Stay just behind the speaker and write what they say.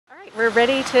We're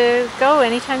ready to go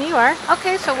anytime you are.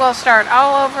 Okay, so we'll start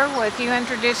all over with you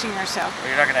introducing yourself. Well,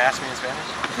 you're not going to ask me in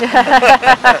Spanish?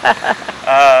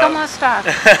 ¿Cómo estás?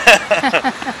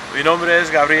 Mi nombre es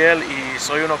Gabriel y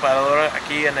soy un operador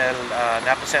aquí en el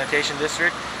Napa Sanitation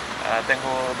District.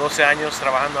 Tengo 12 años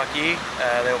trabajando aquí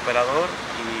de operador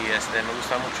y me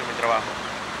gusta mucho mi trabajo.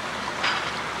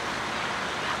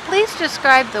 Please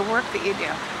describe the work that you do.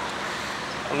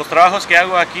 Los trabajos que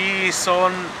hago aquí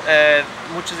son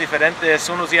muchos diferentes.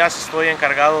 Unos días estoy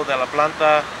encargado de la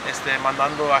planta,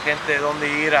 mandando a gente dónde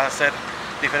ir a hacer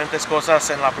diferentes cosas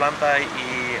en la planta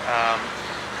y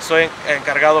soy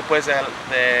encargado pues de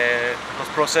los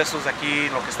procesos de aquí,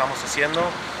 lo que estamos haciendo.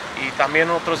 Y también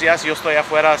otros días yo estoy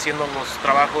afuera haciendo los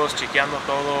trabajos, chequeando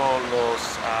todo,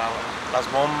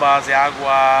 las bombas de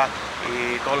agua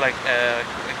y todo el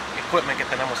equipment que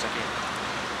tenemos aquí.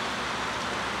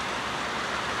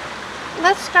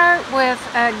 Let's start with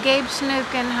Gabe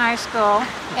Snook in high school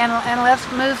and let's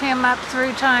move him up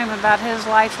through time about his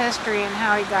life history and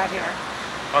how he got here.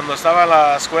 Cuando estaba en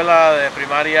la escuela de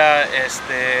primaria,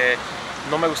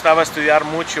 no me gustaba estudiar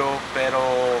mucho, pero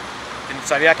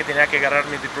sabía que tenía que agarrar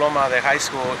mi diploma de high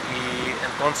school y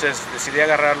entonces decidí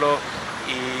agarrarlo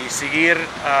y seguir.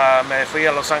 Me fui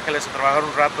a Los Ángeles a trabajar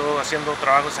un rato haciendo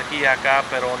trabajos aquí y acá,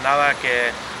 pero nada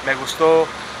que me gustó.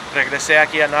 Regresé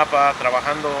aquí a Napa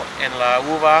trabajando en la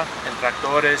uva, en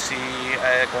tractores y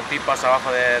con pipas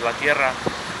abajo de la tierra.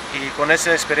 Y con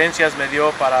esas experiencias me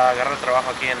dio para agarrar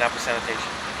trabajo aquí en Napa Sanitation.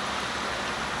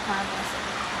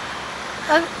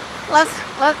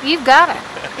 You've got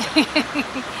it.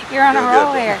 You're on a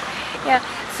roll here. Yeah.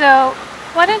 So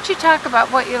why don't you talk about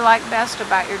what you like best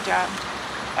about your job?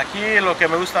 Aquí lo que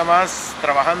me gusta más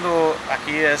trabajando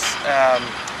aquí es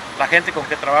la gente con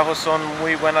que trabajo son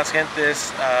muy buenas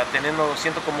gentes,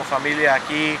 siento como familia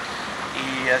aquí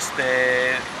y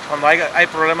cuando hay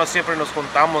problemas siempre nos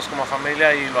juntamos como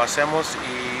familia y lo hacemos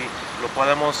y lo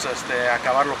podemos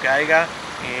acabar lo que haya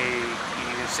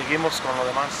y seguimos con lo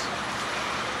demás.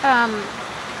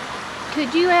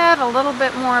 Could you add a little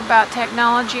bit more about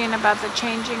technology and about the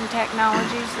changing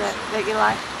technologies that you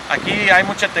like? Aquí hay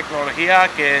mucha tecnología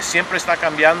que siempre está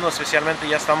cambiando, especialmente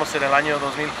ya estamos en el año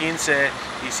 2015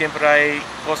 y siempre hay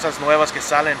cosas nuevas que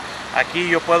salen. Aquí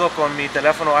yo puedo con mi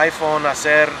teléfono iPhone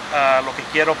hacer lo que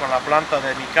quiero con la planta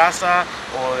de mi casa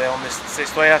o de donde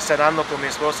estoy cenando con mi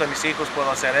esposa y mis hijos, puedo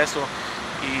hacer eso.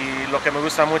 Y lo que me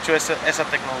gusta mucho es esa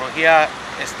tecnología,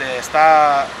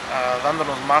 está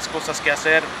dándonos más cosas que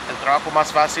hacer, el trabajo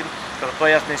más fácil, pero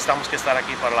todavía necesitamos que estar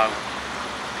aquí para el agua.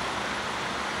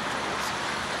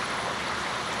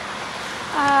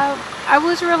 I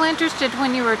was real interested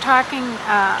when you were talking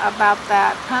about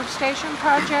that pump station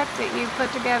project that you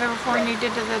put together before and you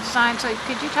did the design. So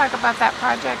could you talk about that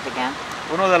project again?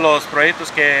 Uno de los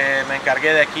proyectos que me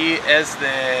encargué de aquí es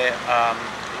de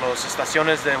las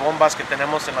estaciones de bombas que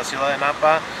tenemos en la ciudad de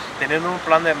Napa, teniendo un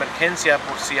plan de emergencia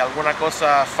por si alguna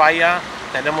cosa falla,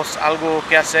 tenemos algo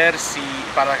que hacer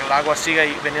para que el agua siga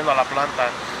viniendo a la planta.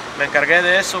 Me encargué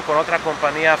de eso con otra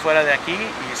compañía fuera de aquí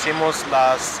y hicimos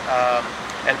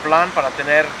el plan para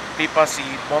tener pipas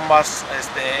y bombas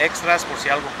extras por si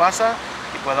algo pasa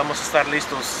y podamos estar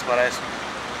listos para eso.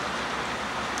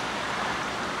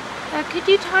 Could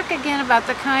you talk again about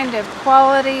the kind of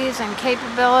qualities and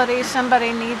capabilities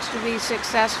somebody needs to be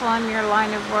successful in your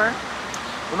line of work?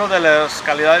 Una de las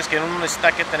calidades que uno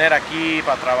necesita que tener aquí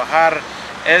para trabajar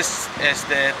es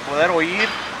poder oír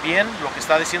bien lo que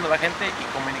está diciendo la gente y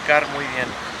comunicar muy bien.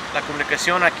 La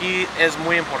comunicación aquí es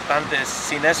muy importante,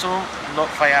 sin eso no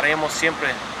fallaremos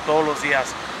siempre, todos los días.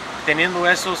 Teniendo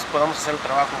eso podemos hacer el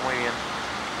trabajo muy bien.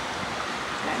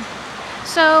 Okay.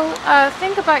 So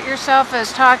think about yourself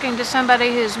as talking to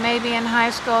somebody who's maybe in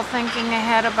high school thinking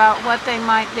ahead about what they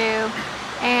might do,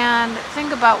 and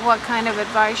think about what kind of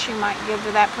advice you might give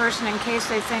to that person in case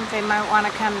they think they might want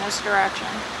to come this direction.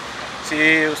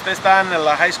 Si usted está en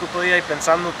la high school todavía y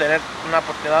pensando tener una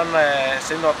oportunidad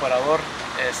siendo operador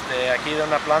aquí de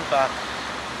una planta,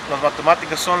 las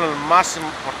matemáticas son la más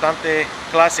importante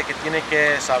clase que tiene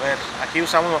que saber. Aquí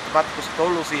usamos matemáticos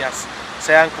todos los días,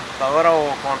 sea en computadora o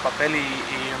con papel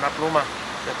y una pluma.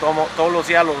 Todos los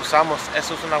días lo usamos.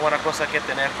 Eso es una buena cosa que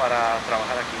tener para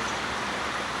trabajar aquí.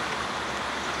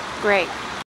 Great.